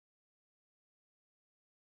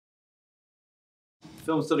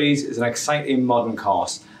Film Studies is an exciting modern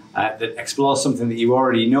course that explores something that you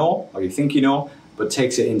already know, or you think you know, but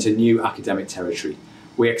takes it into new academic territory.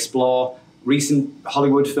 We explore recent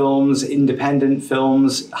Hollywood films, independent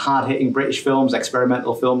films, hard-hitting British films,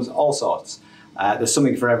 experimental films, all sorts. There's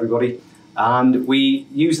something for everybody, and we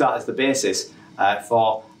use that as the basis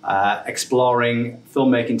for exploring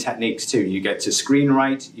filmmaking techniques too. You get to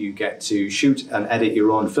screenwrite, you get to shoot and edit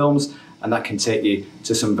your own films, and that can take you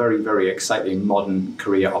to some very, very exciting modern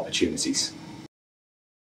career opportunities.